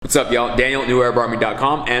What's up, y'all? Daniel at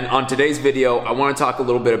NewArabArmy.com, and on today's video, I want to talk a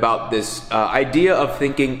little bit about this idea of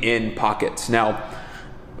thinking in pockets. Now,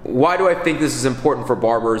 why do I think this is important for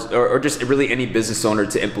barbers, or just really any business owner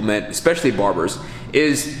to implement, especially barbers,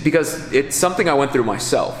 is because it's something I went through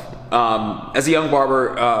myself. As a young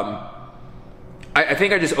barber, I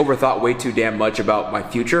think I just overthought way too damn much about my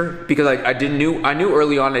future, because I knew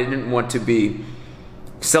early on I didn't want to be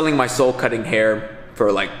selling my soul cutting hair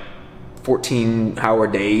for like 14-hour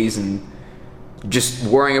days and just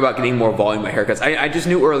worrying about getting more volume in my haircuts. I just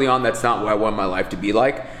knew early on that's not what I wanted my life to be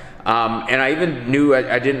like. And I even knew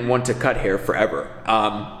I didn't want to cut hair forever.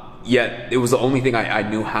 Yet it was the only thing I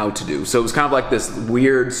knew how to do. So it was kind of like this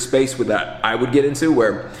weird space with that I would get into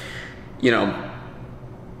where, you know,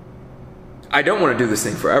 I don't want to do this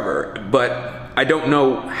thing forever, but I don't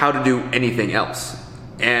know how to do anything else.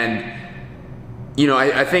 And you know,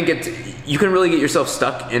 I think you can really get yourself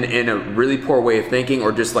stuck in a really poor way of thinking,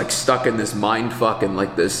 or just like stuck in this mind fuck and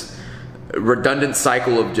like this redundant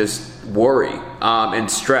cycle of just worry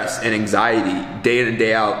and stress and anxiety day in and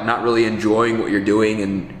day out, not really enjoying what you're doing,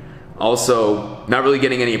 and also not really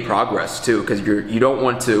getting any progress too, because you don't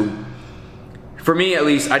want to, for me at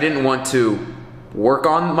least, I didn't want to work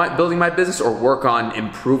on building my business or work on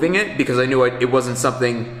improving it, because I knew it wasn't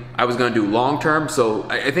something I was gonna do long term. So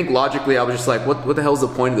I think logically I was just like, what the hell's the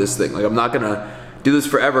point of this thing? Like, I'm not gonna do this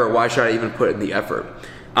forever. Why should I even put in the effort?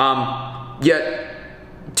 Yet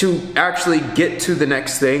to actually get to the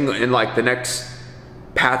next thing and like the next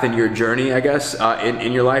path in your journey, I guess,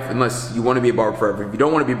 in your life, unless you want to be a barber forever. If you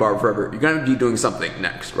don't want to be a barber forever, you're gonna be doing something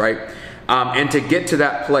next, right? And to get to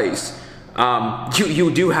that place,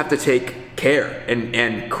 you do have to take care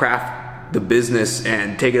and craft the business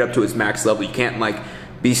and take it up to its max level. You can't like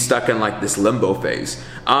be stuck in like this limbo phase.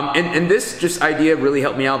 And this just idea really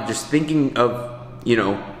helped me out, just thinking of, you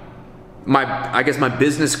know, I guess my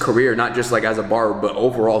business career, not just like as a barber, but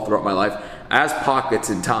overall throughout my life, as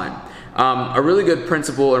pockets in time. A really good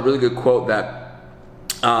principle, a really good quote that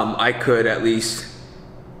I could at least,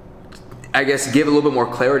 I guess, give a little bit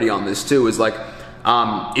more clarity on this too, is like,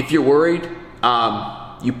 if you're worried,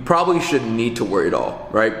 you probably shouldn't need to worry at all,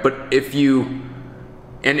 right? But if you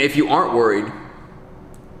aren't worried,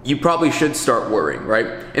 you probably should start worrying, right?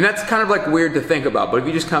 And that's kind of like weird to think about, but if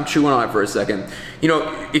you just kind of chew on it for a second, you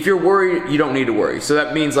know, if you're worried, you don't need to worry. So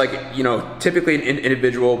that means, like, you know, typically an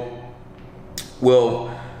individual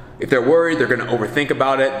will, if they're worried, they're gonna overthink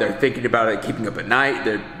about it. They're thinking about it, keeping up at night.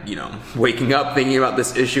 They're, you know, waking up thinking about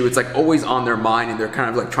this issue. It's like always on their mind, and they're kind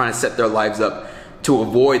of like trying to set their lives up to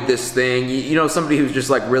avoid this thing. You know, somebody who's just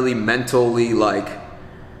like really mentally like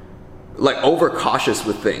overcautious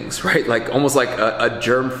with things, right? Like almost like a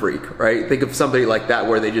germ freak, right? Think of somebody like that,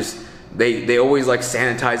 where they always like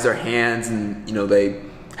sanitize their hands, and you know, they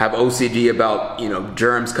have OCD about, you know,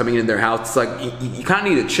 germs coming in their house. It's like you kind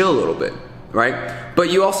of need to chill a little bit, right?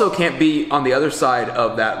 But you also can't be on the other side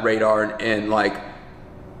of that radar and like,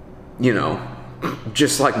 you know,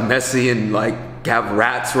 just like messy and like have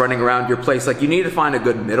rats running around your place. Like, you need to find a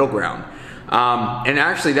good middle ground. And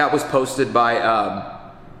actually that was posted by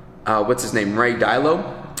what's his name, Ray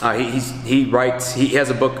Dalio. He has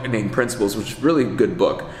a book named Principles, which is a really good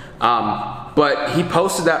book. But he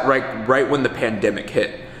posted that right when the pandemic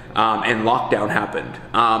hit and lockdown happened.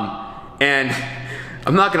 And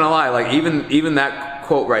I'm not gonna lie, like even that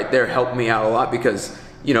quote right there helped me out a lot, because,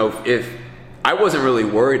 you know, if I wasn't really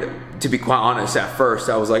worried, to be quite honest, at first.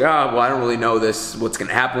 I was like, oh, well, I don't really know what's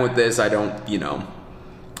gonna happen with this. I don't even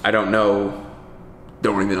know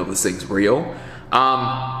if this thing's real.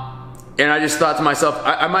 And I just thought to myself,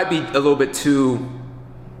 I might be a little bit too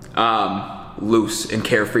loose and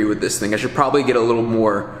carefree with this thing. I should probably get a little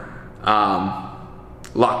more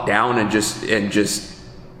locked down and just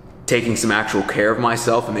taking some actual care of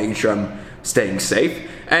myself and making sure I'm staying safe.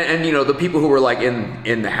 And you know, the people who were like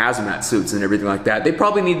in the hazmat suits and everything like that, they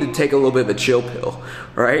probably need to take a little bit of a chill pill,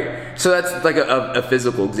 right? So that's like a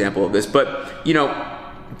physical example of this. But you know,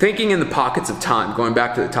 thinking in the pockets of time, going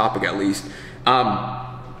back to the topic at least,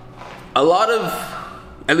 a lot of,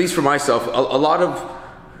 at least for myself, a lot of,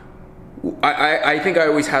 I think I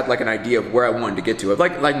always had like an idea of where I wanted to get to.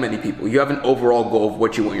 Like many people, you have an overall goal of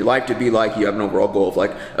what you want your life to be like. You have an overall goal of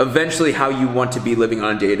like eventually how you want to be living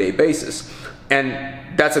on a day-to-day basis.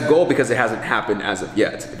 And that's a goal because it hasn't happened as of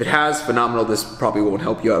yet. If it has, phenomenal. This probably won't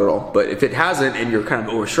help you out at all. But if it hasn't and you're kind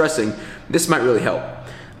of overstressing, this might really help.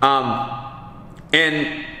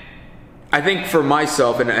 And I think for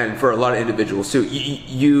myself and for a lot of individuals too,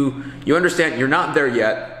 you understand you're not there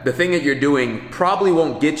yet. The thing that you're doing probably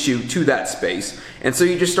won't get you to that space. And so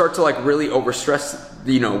you just start to like really overstress,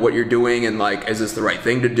 you know, what you're doing, and like, is this the right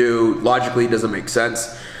thing to do? Logically, it doesn't make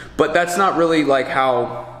sense. But that's not really like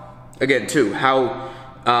how, again, too, how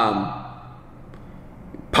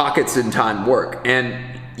pockets in time work.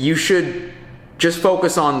 And you should just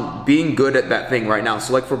focus on being good at that thing right now.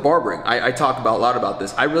 So like for barbering, I talk a lot about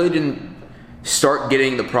this. I really didn't start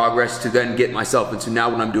getting the progress to then get myself into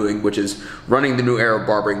now what I'm doing, which is running the New Era of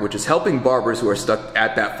Barbering, which is helping barbers who are stuck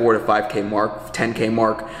at that 4 to 5K mark, 10K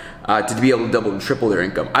mark, to be able to double and triple their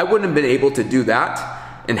income. I wouldn't have been able to do that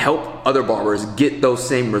and help other barbers get those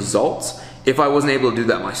same results if I wasn't able to do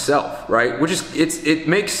that myself, right? Which is, it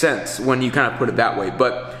makes sense when you kind of put it that way.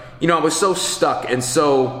 But, you know, I was so stuck and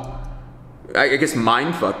so, I guess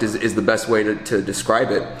mind fucked is the best way to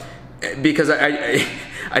describe it, because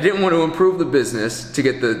I didn't want to improve the business to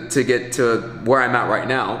get to where I'm at right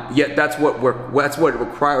now. Yet that's what it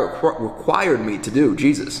required me to do.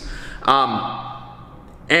 Jesus,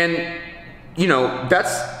 and you know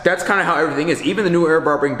that's kind of how everything is. Even the New Era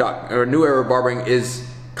Barbering is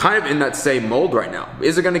kind of in that same mold right now.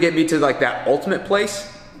 Is it going to get me to like that ultimate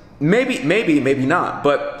place? Maybe not.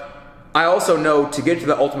 But I also know to get to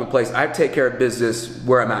the ultimate place, I have to take care of business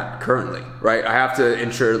where I'm at currently, right? I have to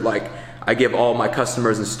ensure like I give all my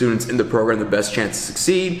customers and students in the program the best chance to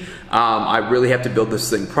succeed. I really have to build this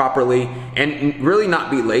thing properly and really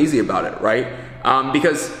not be lazy about it, right?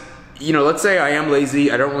 Because, you know, let's say I am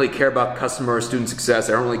lazy. I don't really care about customer or student success.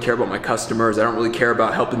 I don't really care about my customers. I don't really care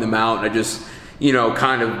about helping them out. And I just, you know,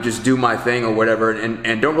 kind of just do my thing or whatever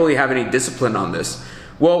and don't really have any discipline on this.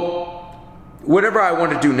 Well, whatever I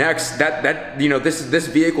want to do next, you know, this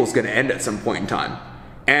vehicle is going to end at some point in time.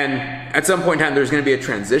 And at some point in time, there's going to be a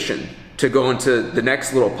transition to go into the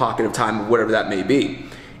next little pocket of time, whatever that may be.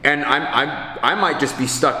 And I might just be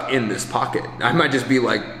stuck in this pocket. I might just be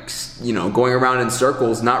like, you know, going around in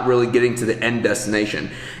circles, not really getting to the end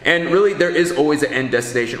destination. And really, there is always an end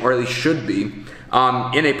destination, or at least should be,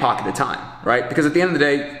 in a pocket of time, right? Because at the end of the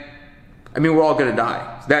day, I mean, we're all going to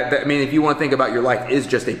die. I mean, if you want to think about your life, is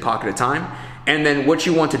just a pocket of time. And then what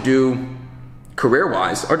you want to do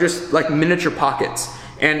career-wise are just like miniature pockets.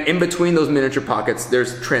 And in between those miniature pockets,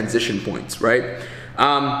 there's transition points, right?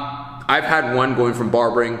 I've had one going from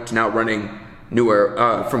barbering to now running New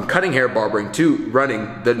Era, from cutting hair barbering to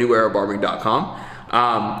running the NewEraBarbering.com.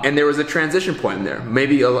 And there was a transition point in there.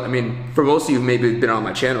 Maybe, I mean, for most of you who maybe been on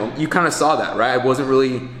my channel, you kind of saw that, right? I wasn't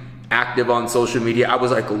really active on social media. I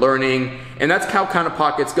was like learning, and that's how kind of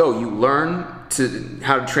pockets go. You learn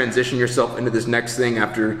how to transition yourself into this next thing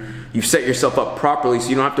after you've set yourself up properly, so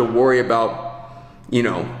you don't have to worry about, you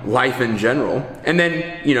know, life in general. And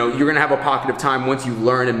then, you know, you're gonna have a pocket of time once you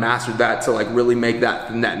learn and master that to like really make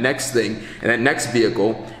that next thing and that next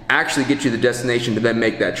vehicle actually get you the destination to then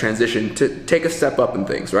make that transition to take a step up in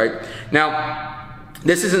things, right? Now,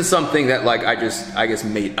 this isn't something that like I guess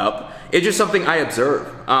made up. It's just something I observe.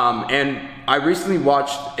 And I recently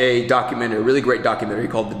watched a documentary, a really great documentary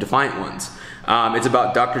called The Defiant Ones. It's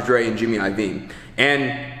about Dr. Dre and Jimmy Iovine.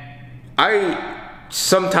 And I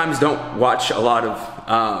sometimes don't watch a lot of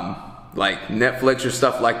like Netflix or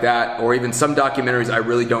stuff like that, or even some documentaries I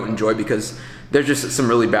really don't enjoy because there's just some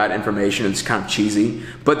really bad information. It's kind of cheesy,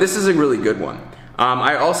 but this is a really good one.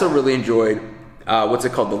 I also really enjoyed what's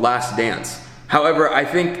it called, The Last Dance. However, I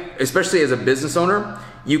think, especially as a business owner,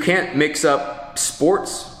 you can't mix up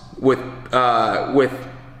sports with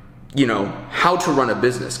you know, how to run a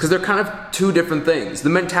business, because they're kind of two different things. The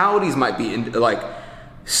mentalities might be like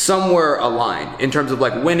somewhere aligned in terms of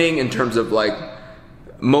like winning, in terms of like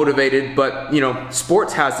motivated, but you know,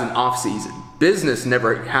 sports has an off season. Business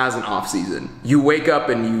never has an off season. You wake up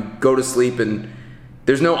and you go to sleep and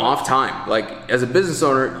there's no off time. Like as a business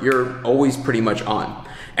owner, you're always pretty much on.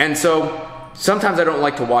 And so sometimes I don't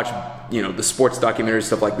like to watch, you know, the sports documentaries,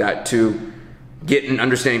 stuff like that, to get an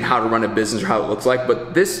understanding how to run a business or how it looks like.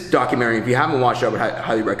 But this documentary, if you haven't watched it, I would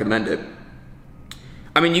highly recommend it.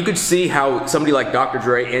 I mean, you could see how somebody like Dr.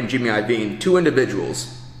 Dre and Jimmy Iovine, two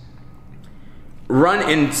individuals, run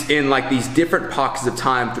in like these different pockets of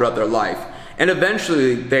time throughout their life. And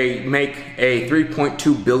eventually they make a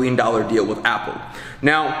 $3.2 billion deal with Apple.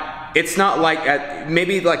 Now, it's not like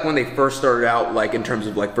maybe like when they first started out, like in terms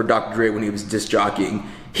of like for Dr. Dre when he was disc jockeying,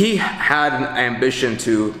 he had an ambition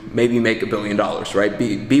to maybe make $1 billion, right?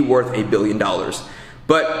 Be worth $1 billion.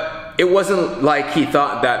 But it wasn't like he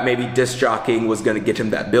thought that maybe disc jockeying was gonna get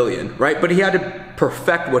him that billion, right? But he had to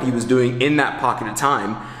perfect what he was doing in that pocket of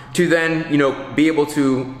time to then, you know, be able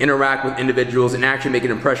to interact with individuals and actually make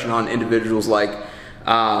an impression on individuals like,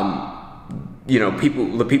 you know,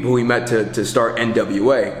 the people who he met to start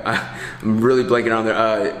NWA. I'm really blanking on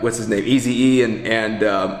their, what's his name? Eazy-E and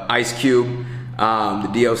Ice Cube, the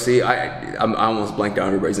DOC. I almost blanked out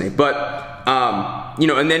everybody's name. But You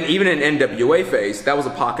know, and then even in NWA phase, that was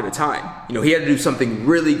a pocket of time. You know, he had to do something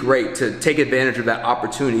really great to take advantage of that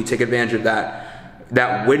opportunity, take advantage of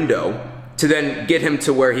that window to then get him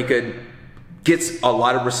to where he could get a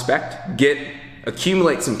lot of respect,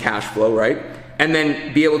 accumulate some cash flow, right? And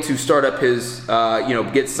then be able to start up his,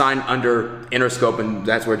 get signed under Interscope, and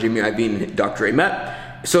that's where Jimmy Iovine and Dr. Dre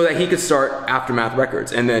met, so that he could start Aftermath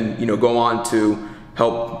Records, and then, you know, go on to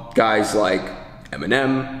help guys like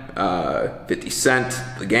Eminem, 50 Cent,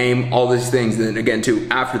 The Game, all these things. And then again, too,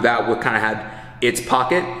 after that, what kind of had its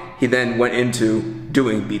pocket, he then went into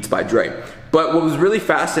doing Beats by Dre. But what was really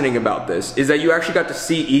fascinating about this is that you actually got to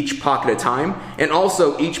see each pocket of time and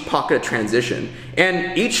also each pocket of transition.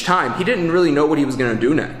 And each time, he didn't really know what he was going to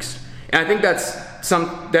do next. And I think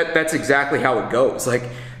that's exactly how it goes. Like,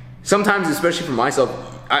 sometimes, especially for myself,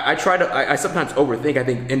 I sometimes overthink. I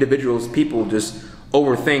think people just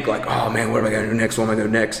overthink, like, oh man, what am I going to do next? What am I going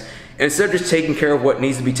to do next? And instead of just taking care of what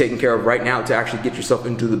needs to be taken care of right now to actually get yourself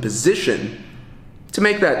into the position to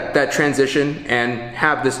make that transition and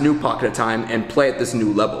have this new pocket of time and play at this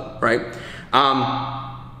new level, right?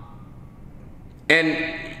 And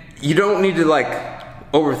you don't need to like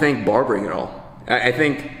overthink barbering at all. I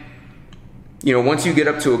think, you know, once you get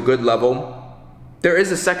up to a good level, there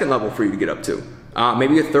is a second level for you to get up to,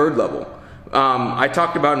 maybe a third level. I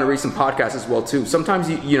talked about in a recent podcast as well too. Sometimes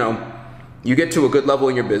you get to a good level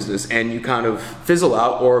in your business and you kind of fizzle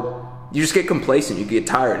out, or you just get complacent, you get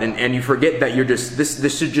tired, and you forget that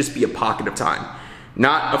this should just be a pocket of time,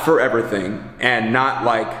 not a forever thing, and not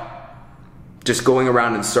like just going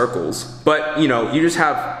around in circles. But you know, you just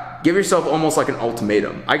give yourself almost like an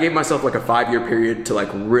ultimatum. I gave myself like a 5-year period to like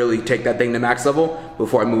really take that thing to max level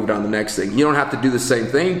before I moved on to the next thing. You don't have to do the same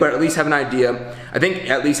thing, but at least have an idea. I think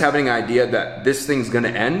at least having an idea that this thing's gonna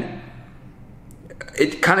end,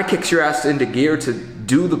 it kind of kicks your ass into gear to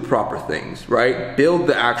do the proper things, right? Build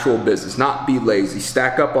the actual business, not be lazy.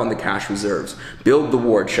 Stack up on the cash reserves. Build the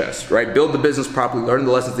war chest, right? Build the business properly, learn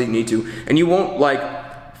the lessons that you need to, and you won't like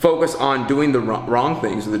focus on doing the wrong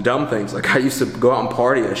things or the dumb things. Like I used to go out and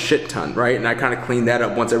party a shit ton, right? And I kind of cleaned that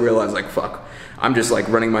up once I realized, like, fuck, I'm just like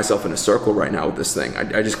running myself in a circle right now with this thing.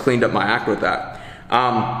 I just cleaned up my act with that.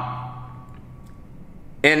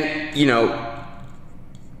 And you know,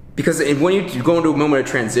 because when you go into a moment of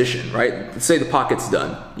transition, right? Let's say the pocket's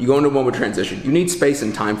done. You go into a moment of transition. You need space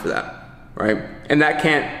and time for that, right? And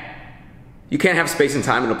you can't have space and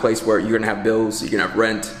time in a place where you're gonna have bills, you're gonna have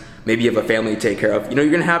rent, maybe you have a family to take care of. You know,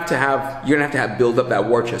 you're gonna have to build up that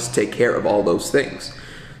war chest to take care of all those things.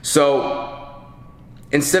 So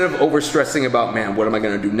instead of overstressing about, man, what am I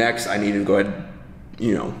gonna do next? I need to go ahead,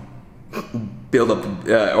 you know, build up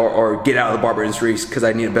or get out of the barber industry because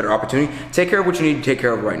I need a better opportunity. Take care of what you need to take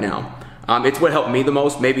care of right now. It's what helped me the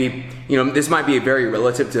most. Maybe, you know, this might be very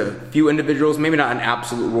relative to a few individuals, maybe not an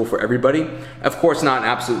absolute rule for everybody. Of course, not an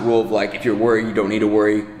absolute rule of like, if you're worried, you don't need to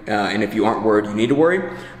worry, and if you aren't worried, you need to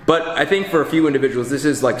worry. But I think for a few individuals, this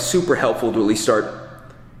is like super helpful to at least start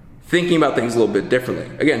thinking about things a little bit differently.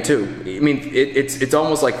 Again, too, I mean, it's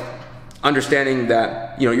almost like understanding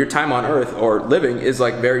that, you know, your time on earth or living is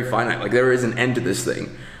like very finite. Like there is an end to this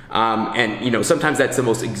thing. And you know, sometimes that's the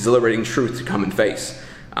most exhilarating truth to come and face.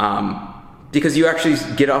 Because you actually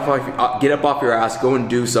get up off your ass, go and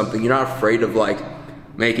do something. You're not afraid of like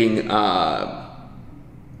making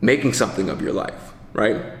something of your life,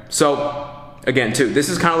 right? So again, too, this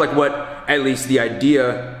is kind of like what at least the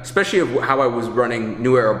idea, especially of how I was running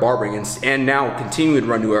New Era Barbering and now continuing to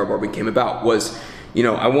run New Era Barbering came about was, you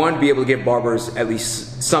know, I wanted to be able to give barbers at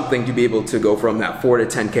least something to be able to go from that 4 to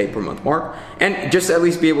 10K per month mark, and just at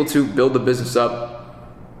least be able to build the business up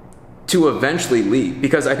to eventually leave.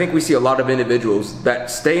 Because I think we see a lot of individuals that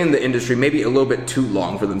stay in the industry maybe a little bit too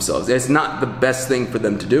long for themselves. It's not the best thing for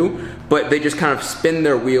them to do, but they just kind of spin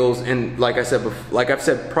their wheels. And like I said, like I've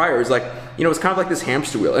said prior, it's like, you know, it's kind of like this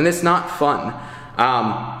hamster wheel, and it's not fun.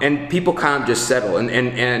 And people kind of just settle,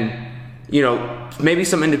 and you know, maybe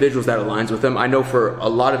some individuals that aligns with them. I know for a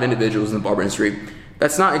lot of individuals in the barber industry,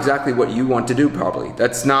 that's not exactly what you want to do probably.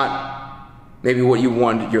 That's not maybe what you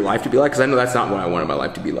want your life to be like, because I know that's not what I wanted my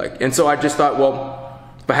life to be like. And so I just thought, well,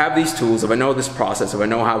 if I have these tools, if I know this process, if I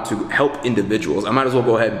know how to help individuals, I might as well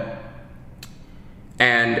go ahead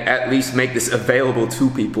and at least make this available to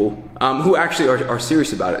people who actually are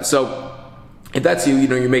serious about it. So if that's you, you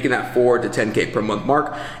know, you're making that 4 to 10K per month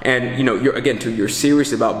mark, and you know, you're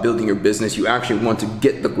serious about building your business. You actually want to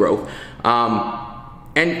get the growth,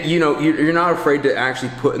 and you know, you're not afraid to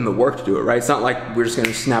actually put in the work to do it, right? It's not like we're just going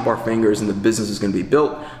to snap our fingers and the business is going to be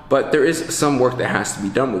built, but there is some work that has to be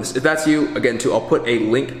done with this. If that's you, again, too, I'll put a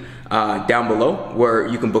link down below where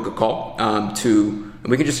you can book a call to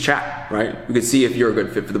and we can just chat, right? We can see if you're a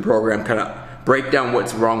good fit for the program, kind of break down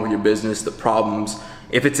what's wrong with your business, the problems,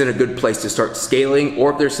 if it's in a good place to start scaling,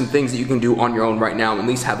 or if there's some things that you can do on your own right now, at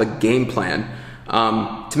least have a game plan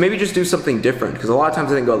to maybe just do something different. Because a lot of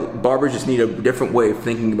times I think barbers just need a different way of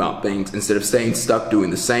thinking about things instead of staying stuck doing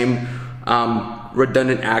the same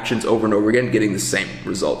redundant actions over and over again, getting the same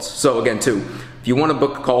results. So again, too, if you want to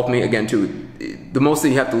book a call with me, again, too, the most that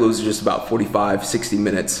you have to lose is just about 45, 60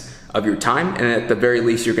 minutes of your time, and at the very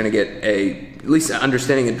least you're going to get at least an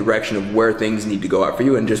understanding and direction of where things need to go out for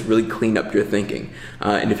you and just really clean up your thinking.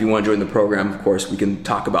 And if you want to join the program, of course, we can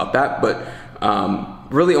talk about that, but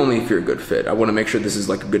really only if you're a good fit. I want to make sure this is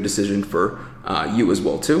like a good decision for you as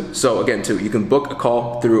well too. So again, too, you can book a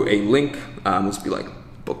call through a link. This will be like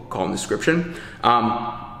book a call in the description.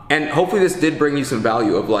 And hopefully this did bring you some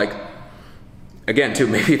value of like, again, too,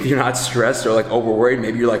 maybe if you're not stressed or like over worried,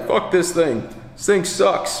 maybe you're like, fuck this thing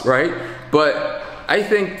sucks, right? But I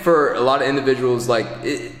think for a lot of individuals, like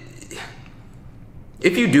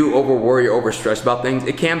if you do over worry or over stress about things,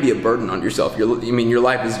 it can be a burden on yourself. I mean, your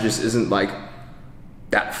life isn't like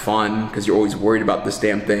that fun because you're always worried about this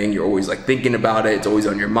damn thing. You're always like thinking about it. It's always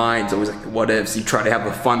on your mind. It's always like what ifs. You try to have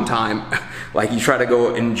a fun time, like you try to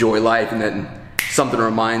go enjoy life, and then something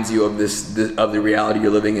reminds you of of the reality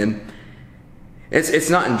you're living in. It's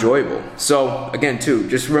not enjoyable. So again, too,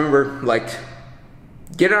 just remember, like,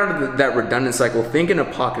 get out of that redundant cycle. Think in a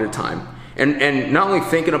pocket of time, and not only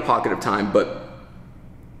think in a pocket of time, but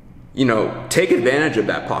you know, take advantage of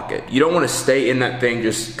that pocket. You don't want to stay in that thing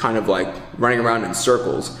just kind of like running around in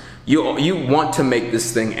circles. You want to make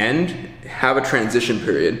this thing end, have a transition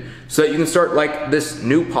period, so that you can start like this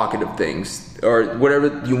new pocket of things or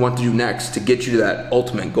whatever you want to do next to get you to that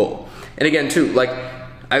ultimate goal. And again, too, like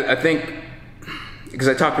I think, because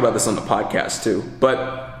I talked about this on the podcast too,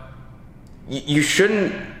 but you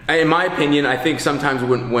shouldn't, in my opinion, I think sometimes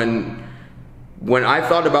when I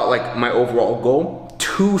thought about like my overall goal,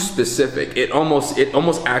 too specific, it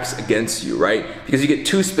almost acts against you, right? Because you get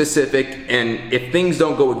too specific, and if things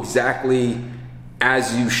don't go exactly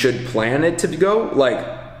as you should plan it to go, like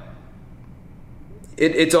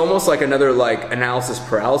it's almost like another like analysis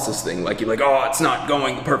paralysis thing. Like you're like, oh, it's not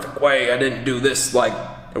going the perfect way. I didn't do this, like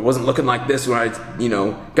it wasn't looking like this when I, you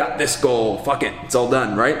know, got this goal. Fuck it, it's all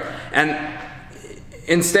done, right? And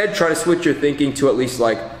instead, try to switch your thinking to at least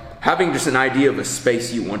like having just an idea of a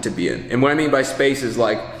space you want to be in. And what I mean by space is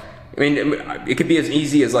like, I mean, it could be as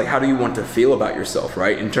easy as like, how do you want to feel about yourself,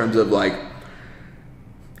 right? In terms of like,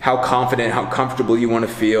 how confident, how comfortable you want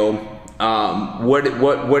to feel. What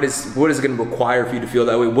is it going to require for you to feel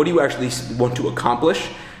that way? What do you actually want to accomplish?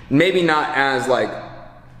 Maybe not as like,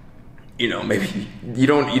 you know, maybe you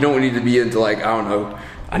don't need to be into like, I don't know,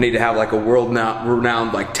 I need to have like a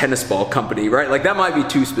world-renowned like tennis ball company, right? Like that might be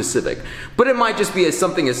too specific, but it might just be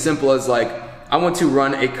something as simple as like, I want to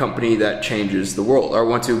run a company that changes the world, or I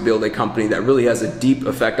want to build a company that really has a deep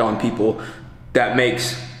effect on people that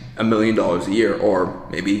makes $1 million a year, or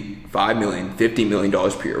maybe $5 million, $50 million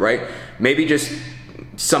per year, right? Maybe just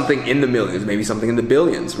something in the millions, maybe something in the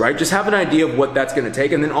billions, right? Just have an idea of what that's gonna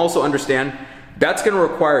take, and then also understand that's going to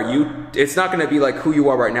require you, it's not going to be like who you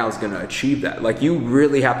are right now is going to achieve that. Like you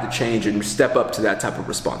really have to change and step up to that type of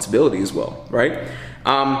responsibility as well, right?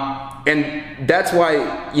 And that's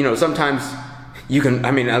why, you know, sometimes you can,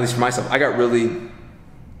 I mean, at least for myself, I got really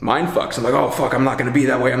mind fucks. I'm like, oh fuck, I'm not going to be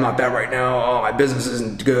that way. I'm not that right now. Oh, my business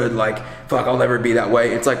isn't good. Like, fuck, I'll never be that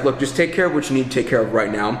way. It's like, look, just take care of what you need to take care of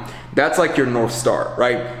right now. That's like your North Star,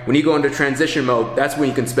 right? When you go into transition mode, that's when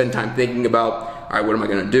you can spend time thinking about, all right, what am I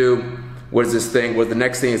going to do? What is this thing? What the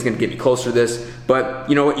next thing is going to get me closer to this? But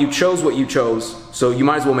you know what? You chose what you chose, so you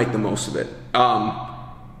might as well make the most of it.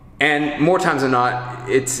 And more times than not,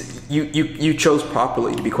 it's you chose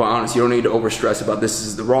properly. To be quite honest, you don't need to overstress about this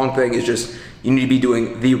is the wrong thing. It's just you need to be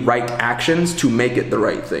doing the right actions to make it the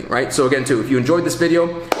right thing, right? So again, too, if you enjoyed this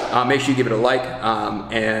video, make sure you give it a like,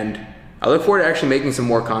 and I look forward to actually making some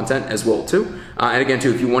more content as well too. And again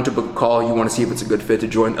too, if you want to book a call, you want to see if it's a good fit to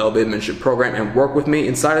join the Elevated Mentorship Program and work with me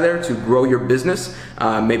inside of there to grow your business.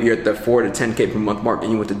 Maybe you're at the 4 to 10K per month mark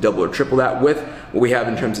and you want to double or triple that with what we have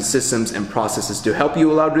in terms of systems and processes to help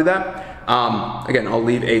you allow to do that. Again, I'll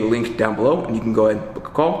leave a link down below and you can go ahead and book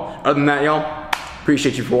a call. Other than that, y'all,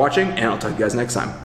 appreciate you for watching, and I'll talk to you guys next time.